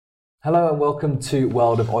Hello and welcome to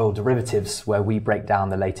World of Oil Derivatives, where we break down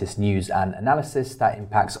the latest news and analysis that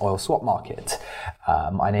impacts oil swap market.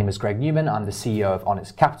 My name is Greg Newman. I'm the CEO of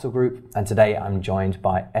Onyx Capital Group, and today I'm joined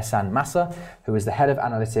by Ehsan Massa, who is the head of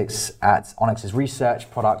analytics at Onyx's research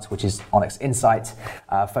product, which is Onyx Insight,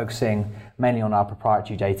 focusing mainly on our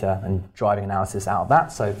proprietary data and driving analysis out of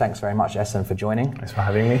that. So thanks very much, Ehsan, for joining. Thanks for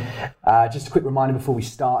having me. Just a quick reminder before we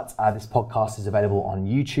start, this podcast is available on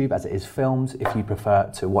YouTube as it is filmed if you prefer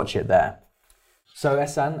to watch it there. So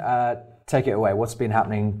Ehsan, take it away. What's been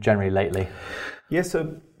happening generally lately? Yeah,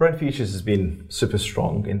 so Brent futures has been super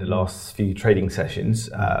strong in the last few trading sessions,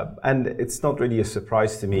 and it's not really a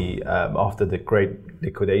surprise to me after the great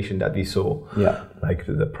liquidation that we saw. Yeah, like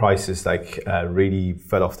the prices really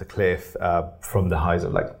fell off the cliff from the highs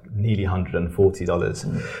of nearly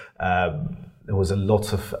 $140. There was a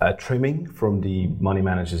lot of trimming from the money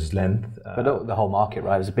managers' length. But the whole market,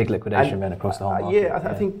 right? It was a big liquidation event across the whole market.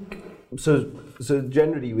 I think. So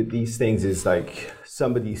generally with these things is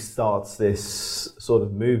somebody starts this sort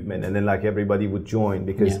of movement and then everybody would join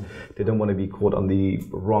because they don't want to be caught on the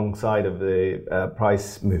wrong side of the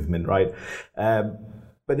price movement, right?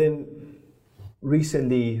 But then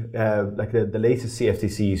recently, the latest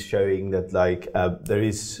CFTC is showing that there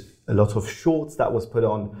is a lot of shorts that was put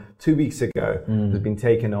on 2 weeks ago has been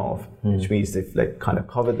taken off, which means they've kind of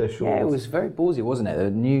covered their shorts. Yeah, it was very ballsy, wasn't it?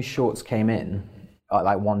 The new shorts came in at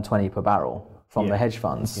 $120 per barrel from the hedge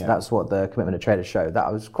funds. Yeah. That's what the commitment of traders showed. That I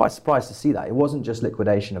was quite surprised to see that. It wasn't just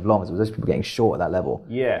liquidation of longs, it was just people getting short at that level.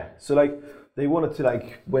 Yeah, so they wanted to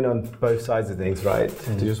win on both sides of things, right?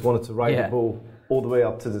 They just wanted to ride the ball all the way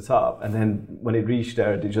up to the top, and then when it reached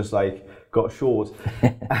there, they just got short.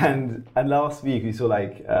 and last week we saw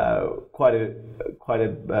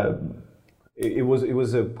it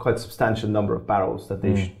was a quite substantial number of barrels that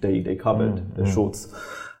they covered the shorts,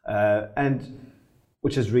 and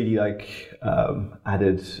which has really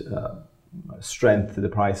added strength to the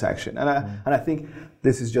price action. And I think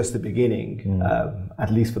this is just the beginning,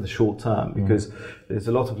 at least for the short term, because there's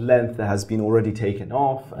a lot of length that has been already taken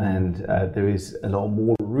off, and there is a lot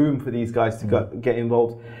more room for these guys to get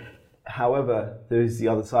involved. However, there is the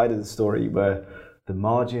other side of the story where the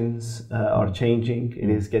margins are changing. It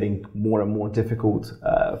is getting more and more difficult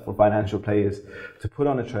for financial players to put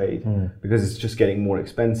on a trade because it's just getting more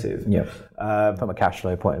expensive. Yeah, from a cash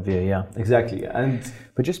flow point of view, yeah. Exactly.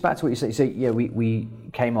 But just back to what you said, we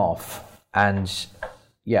came off, and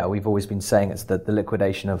we've always been saying it's the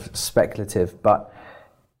liquidation of speculative, but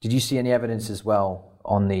did you see any evidence as well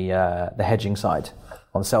on the hedging side,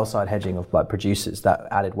 on sell side hedging of producers that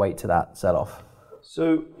added weight to that sell-off?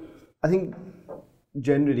 So I think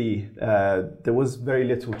generally, there was very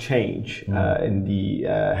little change in the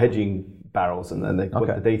hedging barrels and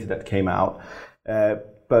the data that came out.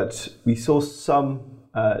 But we saw some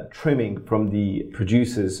trimming from the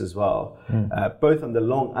producers as well, both on the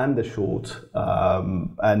long and the short.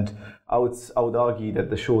 And I would argue that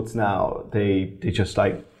the shorts now, they just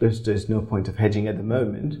there's no point of hedging at the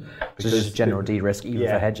moment. So there's just general de-risk even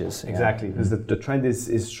for hedges. Exactly, because the trend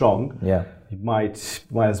is strong. Yeah. You might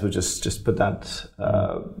as well just put that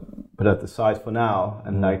the side for now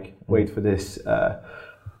and wait for this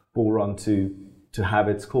bull run to have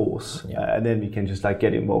its course, and then we can just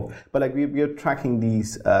get involved. But we are tracking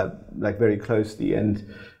these very closely, and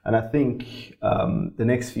I think the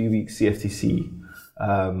next few weeks CFTC,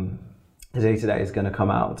 the data that is going to come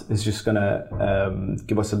out is just going to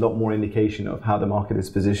give us a lot more indication of how the market is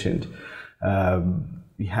positioned.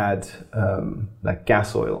 We had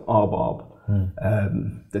gas oil, RBOB.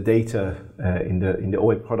 The data in the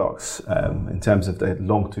oil products in terms of the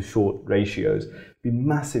long to short ratios be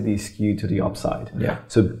massively skewed to the upside. Yeah.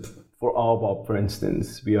 So for RBOB, for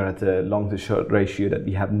instance, we are at a long to short ratio that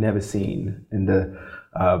we have never seen in the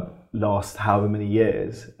last however many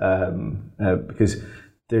years, because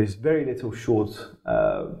there's very little short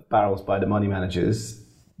barrels by the money managers.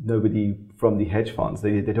 Nobody from the hedge funds,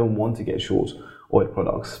 they don't want to get short oil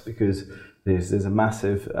products because there's a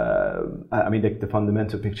massive, the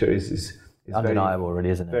fundamental picture is undeniable, really,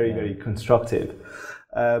 isn't it? Very constructive.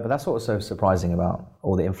 But that's what was so surprising about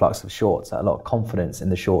all the influx of shorts, a lot of confidence in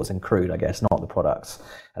the shorts and crude, I guess, not the products.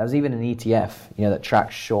 And there was even an ETF, that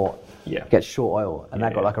tracks short, gets short oil, and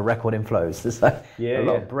that got a record inflows. There's a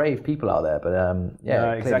lot of brave people out there, but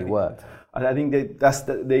it clearly worked. I think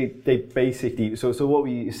they basically so what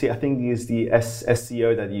we see, I think, is the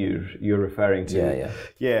SCO that you're referring to.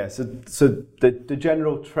 Yeah. So the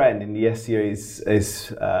general trend in the SCO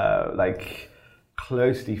is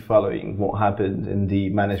closely following what happened in the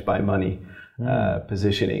managed by money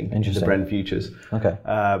positioning in the Brent futures. Okay.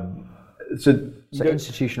 So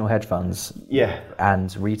institutional hedge funds,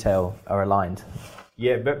 and retail are aligned.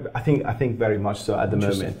 Yeah, but I think very much so at the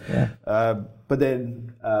moment. Yeah. But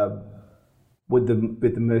then with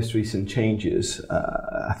the most recent changes,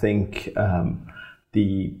 I think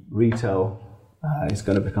the retail is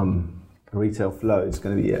going to become retail flow is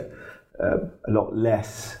going to be a lot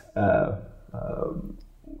less.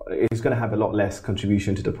 It's going to have a lot less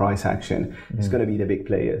contribution to the price action. It's going to be the big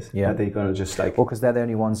players. Yeah, they're going to just because they're the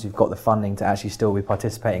only ones who've got the funding to actually still be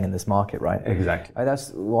participating in this market, right? Exactly. That's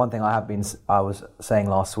one thing I was saying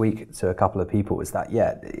last week to a couple of people is that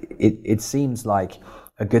it seems like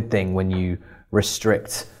a good thing when you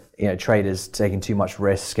restrict traders taking too much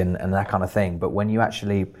risk and that kind of thing. But when you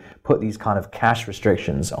actually put these kind of cash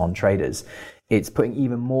restrictions on traders, it's putting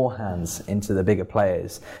even more hands into the bigger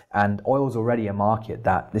players. And oil's already a market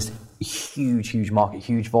that this huge market,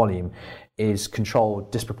 huge volume, is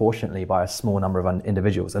controlled disproportionately by a small number of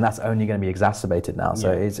individuals. And that's only going to be exacerbated now.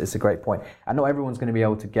 So it's a great point. And not everyone's going to be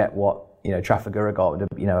able to get what Trafigura got,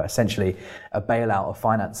 essentially a bailout of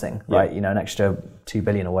financing, right? An extra 2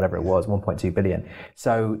 billion or whatever it was, 1.2 billion.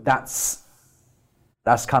 So that's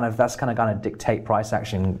kind of going to dictate price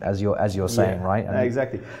action as you're saying, right? And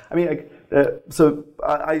exactly. I mean, so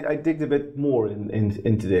I digged a bit more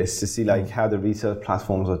into this to see how the retail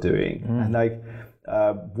platforms are doing, and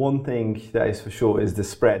one thing that is for sure is the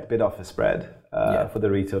spread, bid-offer spread for the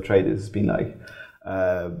retail traders has been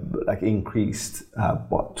increased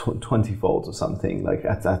 20-fold or something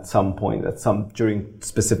at some point during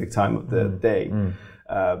specific time of the day.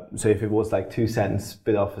 So if it was 2 cents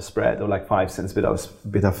bid-offer spread or 5 cents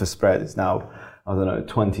bid-offer spread, it's now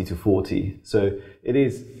 20 to 40. So it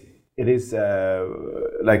is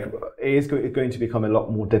going to become a lot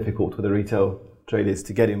more difficult for the retail traders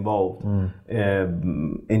to get involved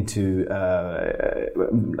into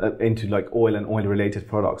oil and oil related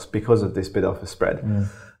products because of this bid-offer spread.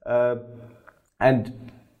 But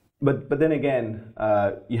then again,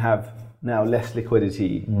 you have now less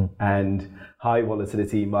liquidity and high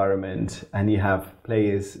volatility environment, and you have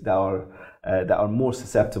players that are more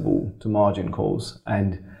susceptible to margin calls,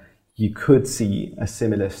 and you could see a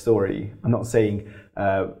similar story. I'm not saying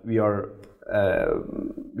we are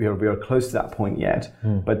close to that point yet,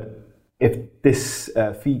 but if this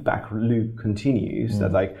feedback loop continues,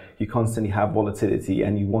 that you constantly have volatility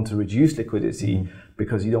and you want to reduce liquidity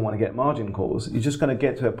because you don't want to get margin calls, you're just going to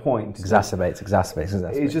get to a point exacerbates.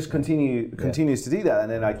 It just continues to do that, and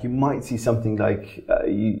then you might see something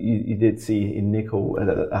you did see in nickel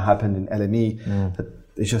that happened in LME. That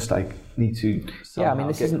it's just need to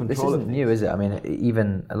this isn't new, is it? I mean,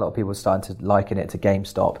 even a lot of people are starting to liken it to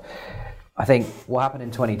GameStop. I think what happened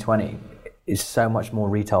in 2020 is so much more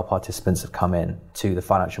retail participants have come in to the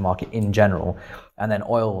financial market in general, and then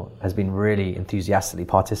oil has been really enthusiastically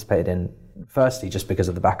participated in. Firstly, just because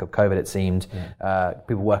of the back of COVID, it seemed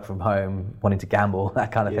people work from home, wanting to gamble,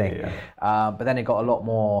 that kind of thing. But then it got a lot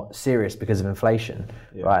more serious because of inflation,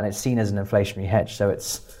 right? And it's seen as an inflationary hedge, so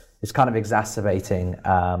it's kind of exacerbating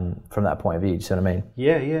from that point of view. Do you see what I mean?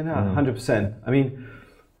 100%. I mean,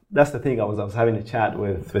 that's the thing. I was having a chat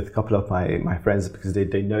with a couple of my friends because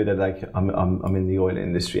they know that I'm in the oil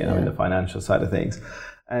industry and I'm in the financial side of things,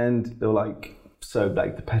 and they were like, so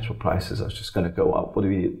the petrol prices are just going to go up. What do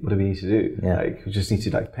we need to do? We just need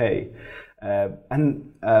to pay.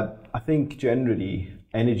 And I think generally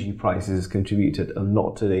energy prices contributed a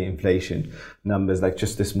lot to the inflation numbers.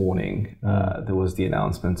 Just this morning, there was the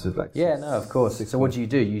announcement of of course. So what do?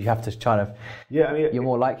 You have to try to. You're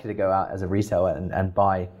more likely to go out as a retailer and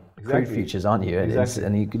buy crude futures, aren't you?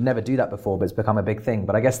 And you could never do that before, but it's become a big thing.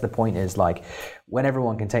 But I guess the point is when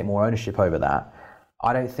everyone can take more ownership over that,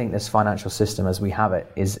 I don't think this financial system as we have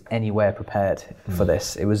it is anywhere prepared for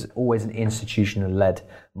this. It was always an institutional-led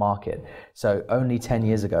market. So only 10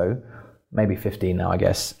 years ago, maybe 15 now, I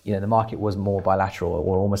guess, the market was more bilateral,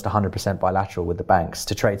 or almost 100% bilateral with the banks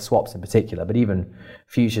to trade swaps in particular, but even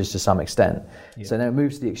futures to some extent. So then it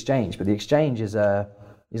moves to the exchange, but the exchange is an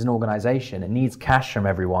organization. It needs cash from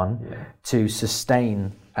everyone to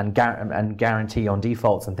sustain and guarantee on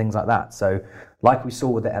defaults and things like that. So like we saw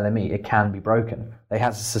with the LME, it can be broken. They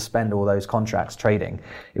had to suspend all those contracts trading.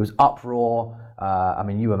 It was uproar.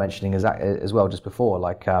 You were mentioning as well just before,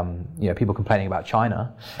 people complaining about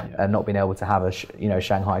China and not being able to have a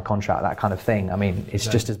Shanghai contract, that kind of thing. I mean, it's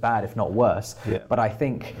just as bad, if not worse. But I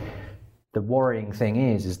think the worrying thing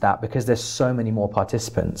is that because there's so many more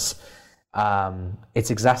participants, it's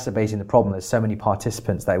exacerbating the problem. There's so many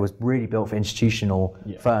participants that it was really built for institutional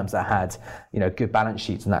firms that had, good balance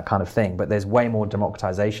sheets and that kind of thing. But there's way more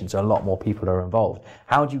democratization, so a lot more people are involved.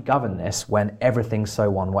 How do you govern this when everything's so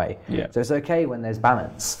one way? Yeah. So it's okay when there's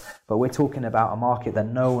balance, but we're talking about a market that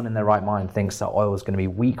no one in their right mind thinks that oil is going to be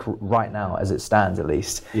weak right now, as it stands at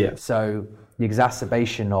least. Yeah. So the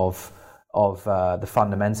exacerbation of the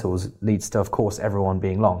fundamentals leads to, of course, everyone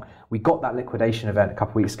being long. We got that liquidation event a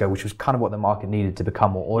couple of weeks ago, which was kind of what the market needed to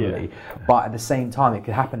become more orderly. Yeah. But at the same time, it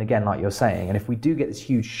could happen again, like you're saying. And if we do get this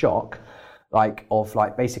huge shock, of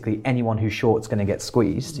basically anyone who's short is going to get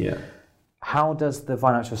squeezed, how does the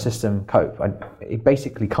financial system cope? It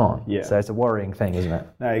basically can't. Yeah. So it's a worrying thing, isn't it?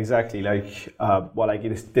 No, exactly. This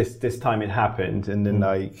time it happened, and then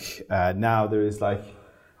now there is a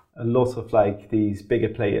lot of these bigger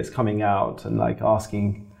players coming out and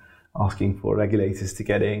asking for regulators to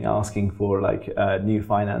get in, asking for new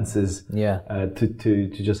finances to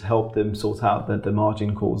just help them sort out the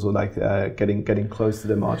margin calls, or getting close to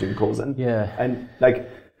the margin calls. And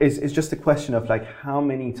it's just a question of how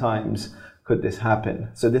many times could this happen?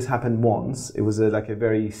 So this happened once. It was a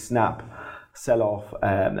very snap sell-off,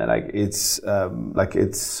 and it's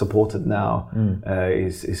supported now,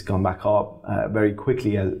 is gone back up very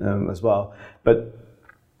quickly as well. But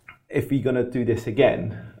if we're gonna do this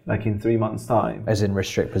again, in 3 months' time, as in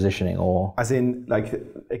restrict positioning, or as in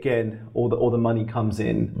again, all the money comes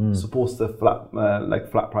in, supports the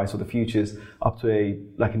flat price of the futures up to a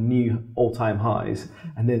new all-time highs,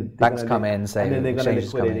 and then banks come in, say, and then they're going to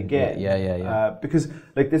liquidate again. Yeah. Because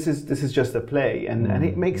this is just a play, and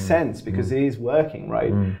it makes sense because it is working,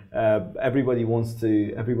 right? Everybody wants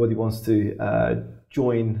to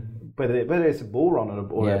join. Whether it's a bull run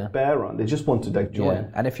or a bear run, they just want to join. Yeah.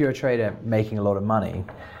 And if you're a trader making a lot of money,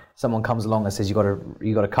 someone comes along and says you got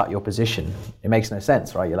to cut your position. It makes no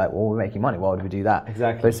sense, right? You're like, well, we're making money. Why would we do that?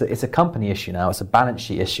 Exactly. But it's a company issue now. It's a balance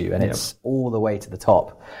sheet issue, and it's all the way to the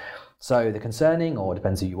top. So the concerning, or it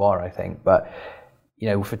depends who you are, I think. But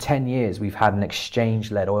for 10 years we've had an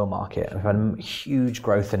exchange-led oil market. We've had huge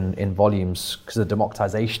growth in volumes because of the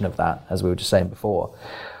democratization of that, as we were just saying before.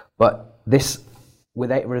 But this, with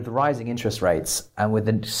the rising interest rates and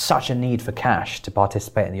with such a need for cash to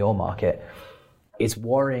participate in the oil market, it's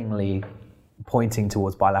worryingly pointing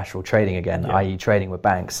towards bilateral trading again, i.e. trading with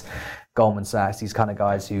banks, Goldman Sachs, these kind of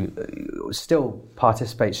guys who still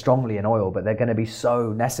participate strongly in oil, but they're going to be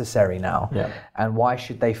so necessary now. Yeah. And why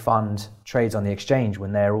should they fund trades on the exchange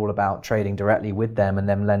when they're all about trading directly with them and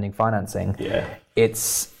them lending financing? Yeah.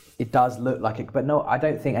 It does look like it, but no, I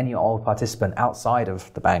don't think any oil participant outside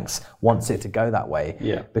of the banks wants it to go that way.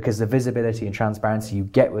 Yeah. Because the visibility and transparency you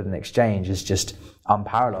get with an exchange is just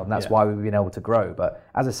unparalleled, and that's why we've been able to grow. But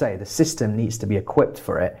as I say, the system needs to be equipped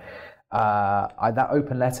for it. That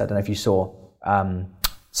open letter, I don't know if you saw,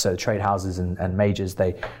 so trade houses and majors,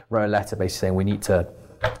 they wrote a letter basically saying we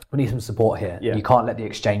need some support here. Yeah. You can't let the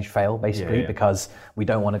exchange fail, basically, because we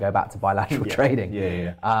don't want to go back to bilateral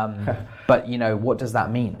trading. But what does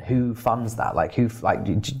that mean? Who funds that?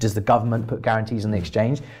 Does the government put guarantees on the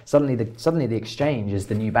exchange? Suddenly the exchange is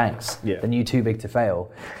the new banks, the new too big to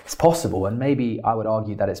fail. It's possible, and maybe I would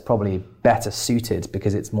argue that it's probably better suited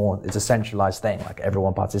because it's a centralized thing, like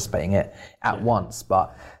everyone participating in it at once.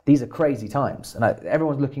 But these are crazy times, and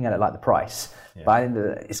everyone's looking at it like the price. Yeah. But I think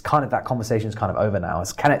that it's kind of, that conversation is kind of over now.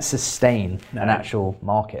 Can it sustain an actual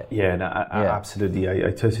market? Absolutely.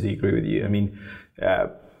 I totally agree with you. I mean,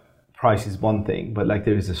 price is one thing, but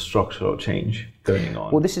there is a structural change going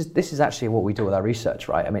on. Well, this is actually what we do with our research,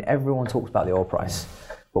 right? I mean, everyone talks about the oil price,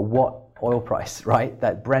 but what oil price, right?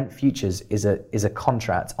 That Brent futures is a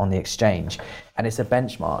contract on the exchange, and it's a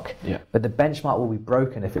benchmark. Yeah. But the benchmark will be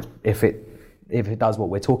broken if it does what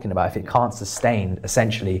we're talking about, if it can't sustain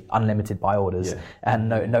essentially unlimited buy orders and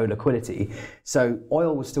no liquidity. So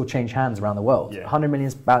oil will still change hands around the world. 100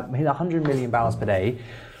 million barrels per day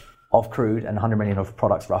of crude and 100 million of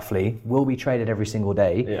products roughly will be traded every single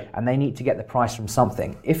day, and they need to get the price from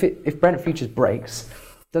something. If Brent futures breaks,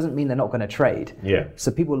 doesn't mean they're not going to trade. Yeah. So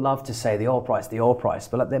people love to say the oil price,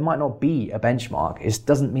 but there might not be a benchmark. It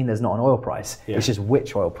doesn't mean there's not an oil price. Yeah. It's just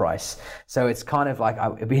which oil price. So it's kind of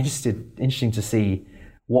it'd be interesting to see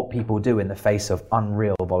what people do in the face of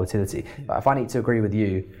unreal volatility. But if I need to agree with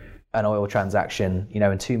you, an oil transaction,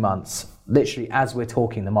 in 2 months, literally as we're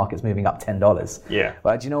talking, the market's moving up $10. Yeah.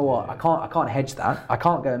 But do you know what? I can't hedge that. I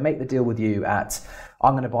can't go and make the deal with you at,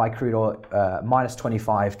 I'm going to buy crude oil minus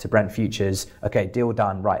 25 to Brent futures. Okay, deal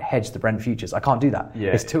done. Right, hedge the Brent futures. I can't do that.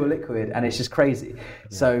 Yeah. It's too illiquid and it's just crazy. Yeah.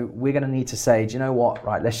 So we're going to need to say, do you know what?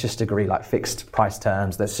 Right, let's just agree fixed price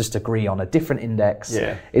terms. Let's just agree on a different index.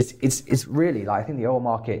 Yeah. It's really I think the oil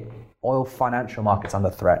market oil financial markets under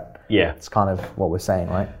threat. Yeah, it's kind of what we're saying,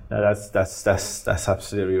 right? No, that's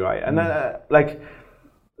absolutely right. And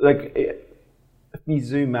if we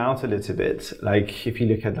zoom out a little bit, like if you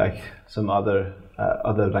look at like some other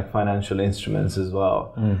like financial instruments as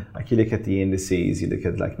well, like you look at the indices, you look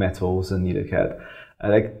at like metals, and you look at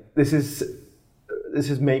like this is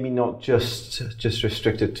maybe not just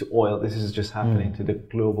restricted to oil. This is just happening to the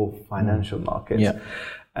global financial markets. Yeah.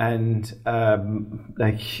 And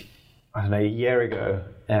like I don't know, a year ago,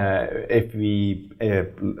 if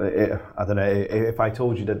I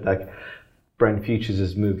told you that like Brent futures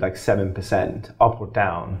has moved like 7% up or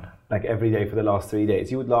down like every day for the last 3 days,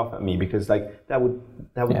 you would laugh at me, because like that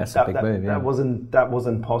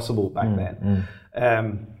wasn't possible back then.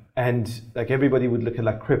 And like everybody would look at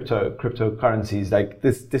like cryptocurrencies. Like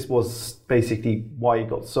this was basically why it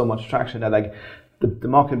got so much traction. That like the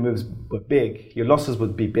market moves were big, your losses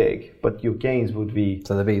would be big, but your gains would be.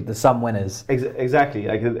 So there'd be some winners. Exactly.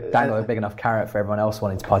 Like dangle a big enough carrot for everyone else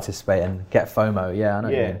wanting to participate and get FOMO. Yeah, I know.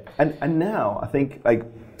 Yeah, and now I think like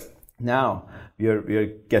now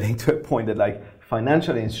we're getting to a point that like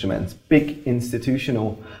financial instruments, big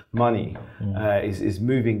institutional money is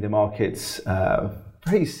moving the markets.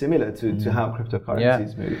 Very similar to how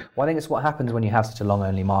cryptocurrencies move. Well, I think it's what happens when you have such a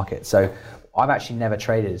long-only market. So I've actually never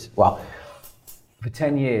traded. Well, for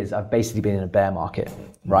 10 years, I've basically been in a bear market,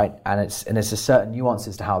 right? And there's a certain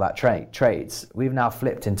nuances to how that trades. We've now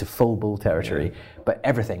flipped into full bull territory, but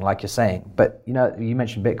everything, like you're saying. But you know, you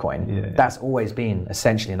mentioned Bitcoin. That's always been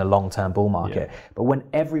essentially in a long-term bull market. But when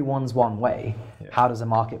everyone's one way, how does the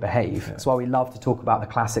market behave? That's why we love to talk about the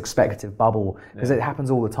classic speculative bubble, because it happens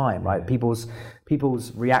all the time, right? People's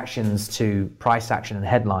reactions to price action and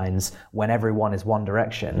headlines when everyone is one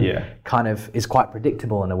direction kind of is quite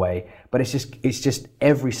predictable in a way. But it's just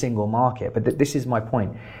every single market. But this is my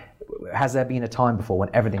point. Has there been a time before when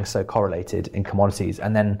everything's so correlated in commodities,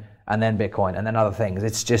 and then Bitcoin, and then other things?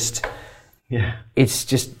 It's just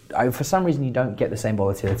for some reason you don't get the same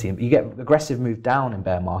volatility. You get aggressive move down in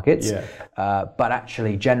bear markets, but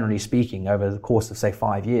actually, generally speaking, over the course of say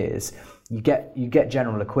 5 years, you get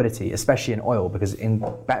general liquidity, especially in oil, because in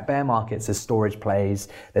bear markets there's storage plays,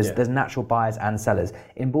 there's natural buyers and sellers.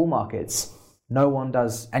 In bull markets, no one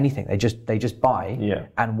does anything. They just buy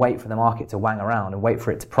and wait for the market to wang around and wait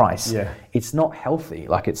for it to price. It's not healthy.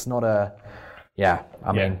 Like it's not a.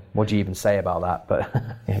 I mean, what do you even say about that? But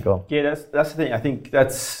go on. Yeah, that's the thing. I think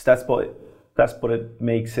that's what it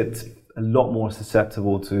makes it a lot more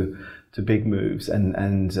susceptible to big moves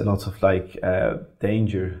and a lot of like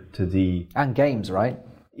danger to the and games, right?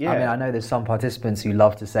 I mean, I know there's some participants who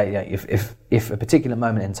love to say, if a particular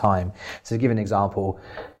moment in time. So to give an example,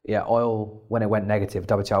 oil when it went negative,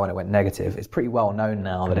 WTI when it went negative, it's pretty well known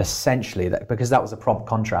now that essentially that because that was a prompt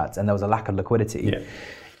contract and there was a lack of liquidity.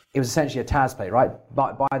 It was essentially a TAS play, right?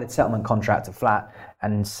 Buy the settlement contract at flat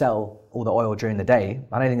and sell all the oil during the day.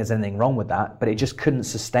 I don't think there's anything wrong with that, but it just couldn't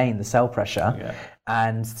sustain the sell pressure.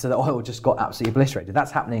 And so the oil just got absolutely obliterated.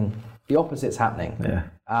 That's happening. The opposite's happening.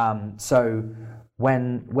 So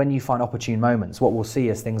when you find opportune moments, what we'll see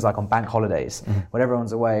is things like on bank holidays, when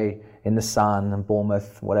everyone's away in the sun and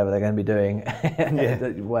Bournemouth, whatever they're going to be doing,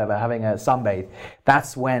 whatever, having a sunbathe,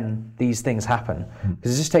 that's when these things happen.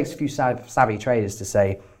 Because it just takes a few savvy traders to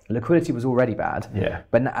say, liquidity was already bad,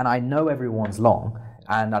 and I know everyone's long,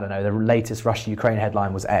 and I don't know, the latest Russia-Ukraine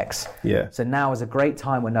headline was X. So now is a great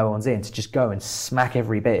time when no one's in to just go and smack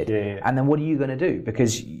every bid. And then what are you going to do?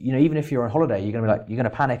 Because you know, even if you're on holiday, you're going to be like, you're going to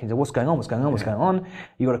panic and say, what's going on? What's going on? What's going on?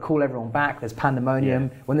 You got to call everyone back. There's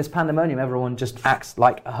pandemonium. When there's pandemonium, everyone just acts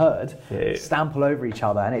like a herd, stamp all over each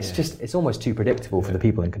other, and it's just it's almost too predictable for the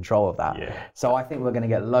people in control of that. So I think we're going to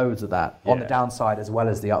get loads of that on the downside as well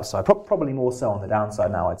as the upside. Probably more so on the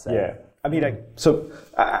downside now, I'd say. I mean, like, so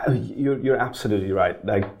you're absolutely right.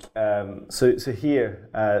 Like, so here,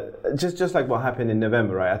 just like what happened in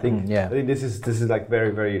November, right? I think this is like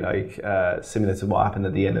very, very like similar to what happened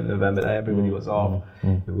at the end of November. Everybody was off.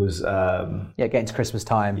 It was getting to Christmas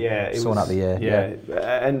time. Sorting out the year.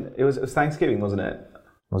 And it was Thanksgiving, wasn't it?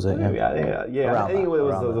 Was it? Yeah. I think it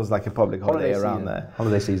was like a public holiday around there.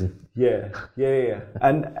 Holiday season. Yeah.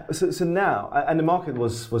 And so now, and the market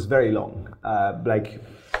was very long. Like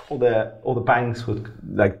all the banks would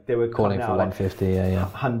like they were calling for 150.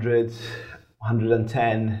 100,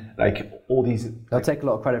 110. Like all these. They'll take a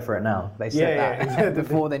lot of credit for it now. They said that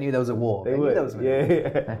before they knew there was a war. They knew there was a war.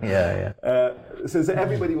 So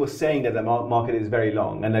everybody was saying that the market is very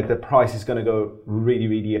long and like the price is going to go really,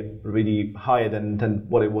 really, really higher than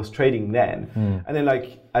what it was trading then. And then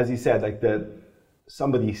like as you said, like the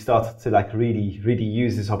somebody started to like really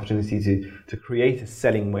use this opportunity to create a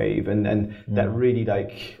selling wave, and that really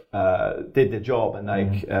like did the job and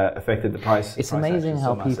like affected the price. It's amazing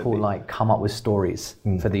how people massively. like come up with stories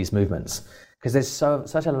for these movements, because there's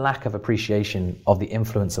such a lack of appreciation of the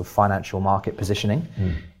influence of financial market positioning.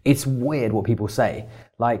 It's weird what people say.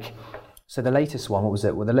 Like, so the latest one, what was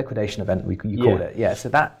it? Well, the liquidation event, you called it. Yeah. So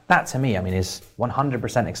that to me, I mean, is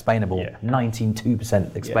 100% explainable,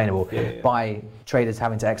 92% explainable by traders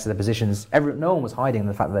having to exit their positions. No one was hiding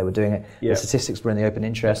the fact that they were doing it. The statistics were in the open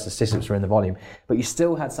interest, the statistics were in the volume. But you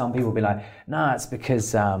still had some people be like, nah, it's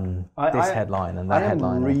because this headline and that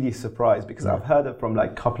headline. I'm really surprised because I've heard it from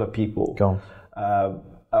like a couple of people. Go on.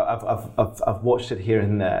 I've watched it here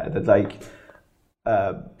and there that like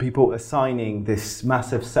people assigning this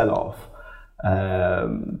massive sell-off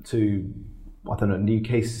to, I don't know, new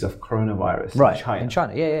cases of coronavirus in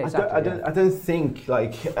China. Yeah, exactly. I don't think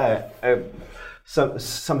like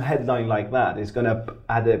some headline like that is going to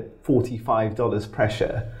add a $45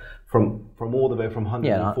 pressure from all the way from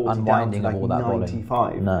 140 down to like all that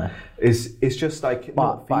 95. No, it's just like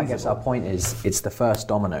not feasible. But I guess our point is, it's the first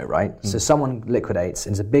domino, right? So someone liquidates,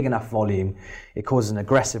 and it's a big enough volume, it causes an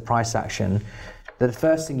aggressive price action. The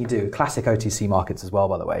first thing you do, classic OTC markets as well,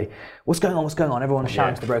 by the way, what's going on? Everyone's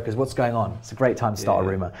shouting to the brokers, what's going on? It's a great time to start a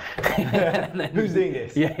rumour. Who's doing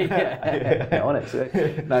this? On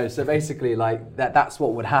it. No, so basically like that's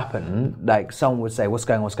what would happen. Like someone would say, what's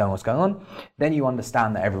going on? Then you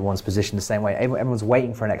understand that everyone's positioned the same way. Everyone's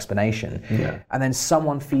waiting for an explanation. And then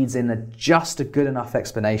someone feeds in just a good enough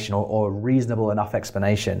explanation or a reasonable enough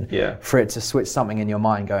explanation for it to switch something in your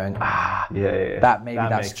mind going,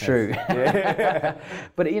 that's true.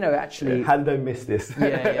 But actually, how did I miss this? I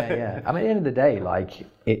mean, at the end of the day, like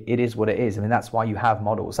it is what it is. I mean, that's why you have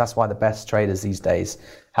models. That's why the best traders these days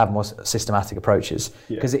have more systematic approaches,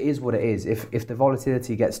 because it is what it is. If the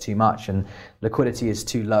volatility gets too much and liquidity is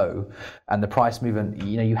too low, and the price movement,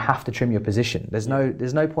 you have to trim your position. There's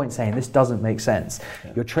no point saying this doesn't make sense.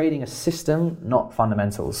 You're trading a system, not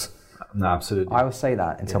fundamentals. No, absolutely. I will say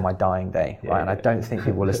that until my dying day, right? And I don't think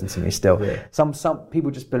people will listen to me still. Some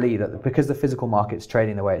people just believe that because the physical market's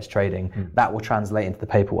trading the way it's trading, that will translate into the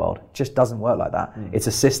paper world. It just doesn't work like that. It's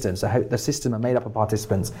a system. So the system are made up of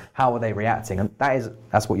participants. How are they reacting? And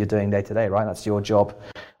that's what you're doing day to day, right? That's your job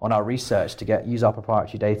on our research to use our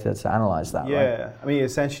proprietary data to analyze that. Right? I mean,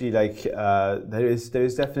 essentially, like there is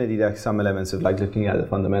definitely like some elements of like looking at the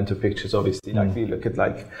fundamental pictures. Obviously, like we look at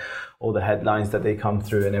like all the headlines that they come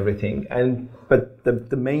through and everything. But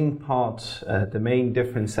the main part, the main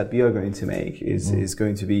difference that we are going to make is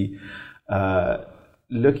going to be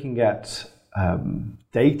looking at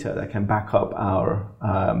data that can back up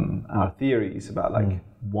our theories about like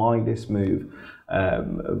why this move,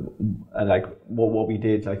 and like what we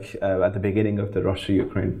did like at the beginning of the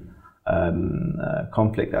Russia-Ukraine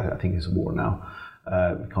conflict. I think it's a war now.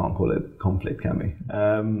 We can't call it conflict, can we?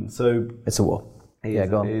 So it's a war.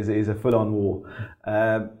 It is a full-on war.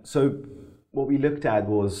 So what we looked at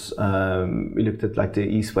was we looked at like the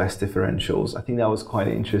east-west differentials. I think that was quite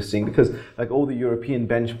interesting because like all the European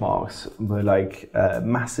benchmarks were like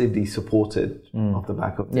massively supported off the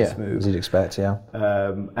back of this move. As you'd expect,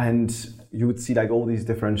 and you would see like all these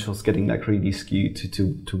differentials getting like really skewed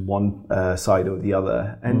to one side or the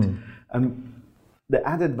other. And the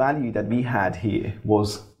added value that we had here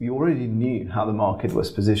was we already knew how the market was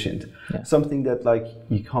positioned, something that like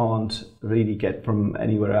you can't really get from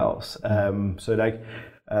anywhere else. So like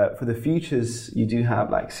for the futures, you do have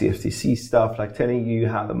like CFTC stuff, like telling you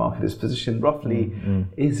how the market is positioned roughly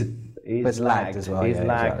is lagged as well. Is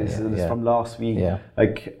lagged. This is from last week.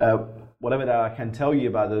 Like whatever that I can tell you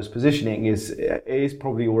about those positioning is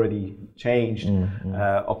probably already changed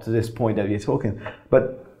up to this point that we're talking,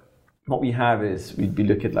 but what we have is we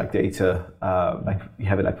look at like data, like we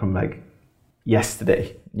have it like from like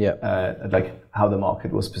yesterday, like how the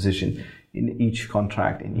market was positioned in each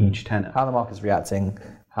contract, in each tenor. How the market's reacting,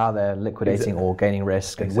 how they're liquidating or gaining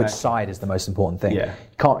risk, and which side is the most important thing.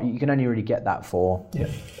 You can only really get that for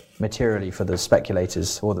materially for the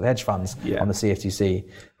speculators or the hedge funds on the CFTC,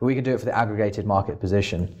 but we can do it for the aggregated market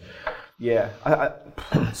position.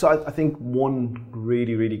 So I think one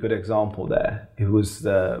really, really good example there, it was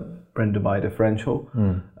the Brent-Dubai differential.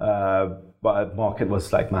 But market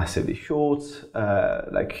was like massively short.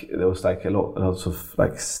 Like there was like lots of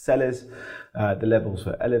like sellers. The levels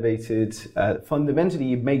were elevated.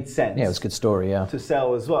 Fundamentally, it made sense. Yeah, it was a good story. To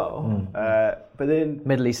sell as well. But then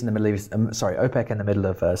OPEC in the middle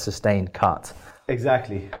of a sustained cut.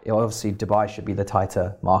 Exactly. Obviously, Dubai should be the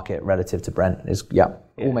tighter market relative to Brent.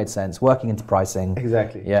 All made sense. Working into pricing.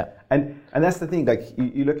 Exactly. Yeah. And that's the thing. Like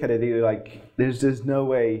you look at it, you're like, there's no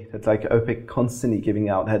way that like OPEC constantly giving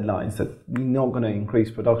out headlines that we're not going to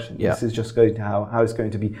increase production. Yeah. This is just going to how it's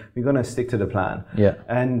going to be. We're going to stick to the plan. Yeah.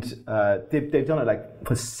 And they've done it like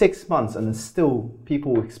for 6 months, and still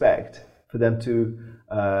people expect for them to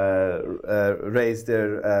raise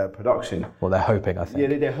their production. Well, they're hoping, I think.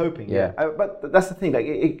 Yeah, they're hoping. Yeah. But that's the thing. Like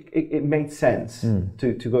it made sense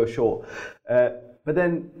to go short. But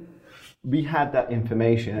then we had that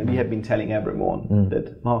information, and we have been telling everyone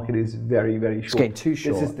that market is very, very short. It's getting too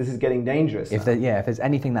short. This is getting dangerous. If there's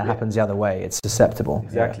anything that happens the other way, it's susceptible.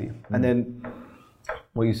 Exactly. Yeah. And then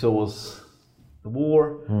what you saw was the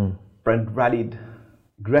war. Brent rallied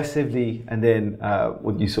aggressively, and then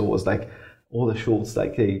what you saw was like all the shorts,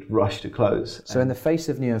 like they rushed to close. So in the face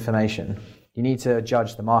of new information, you need to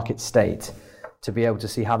judge the market state to be able to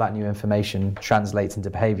see how that new information translates into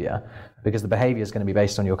behavior, because the behavior is going to be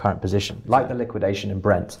based on your current position. Like the liquidation in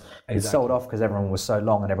Brent. Exactly. It sold off because everyone was so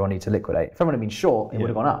long and everyone needed to liquidate. If everyone had been short, it would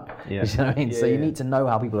have gone up. Yeah. You know what I mean? Yeah, so you need to know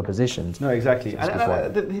how people are positioned. No, exactly.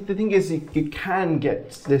 And the thing is, you can get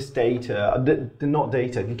this data, not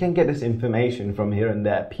data, you can get this information from here and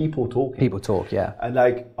there. People talking. People talk, yeah. And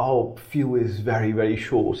like, fuel is very, very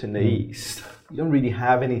short in the East. You don't really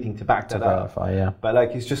have anything to back that up. Yeah. But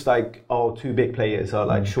like, it's just like, two big players are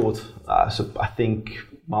like short. So I think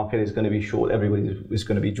market is going to be short. Everybody is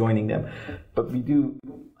going to be joining them. But we do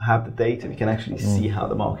have the data. We can actually see how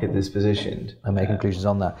the market is positioned. And make conclusions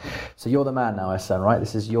on that. So you're the man now, Ehsan, right?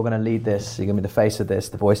 You're going to lead this. You're going to be the face of this,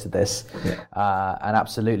 the voice of this. Yeah. And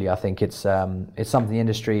absolutely, I think it's something the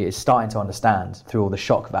industry is starting to understand through all the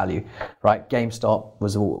shock value, right? GameStop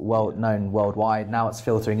was well known worldwide. Now it's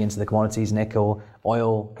filtering into the commodities, nickel,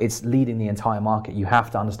 oil. It's leading the entire market. You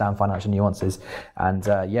have to understand financial nuances. And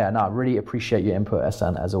I really appreciate your input,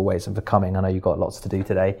 Ehsan, as always, and for coming. I know you've got lots to do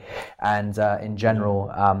today. And in general,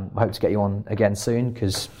 I hope to get you on again soon,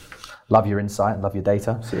 because love your insight and love your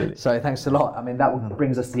data. Absolutely. So thanks a lot. I mean, that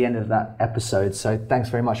brings us to the end of that episode. So thanks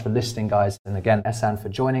very much for listening, guys. And again, Ehsan for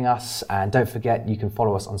joining us. And don't forget, you can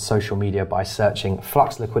follow us on social media by searching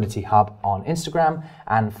Flux Liquidity Hub on Instagram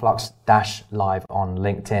and Flux-Live on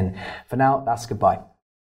LinkedIn. For now, that's goodbye.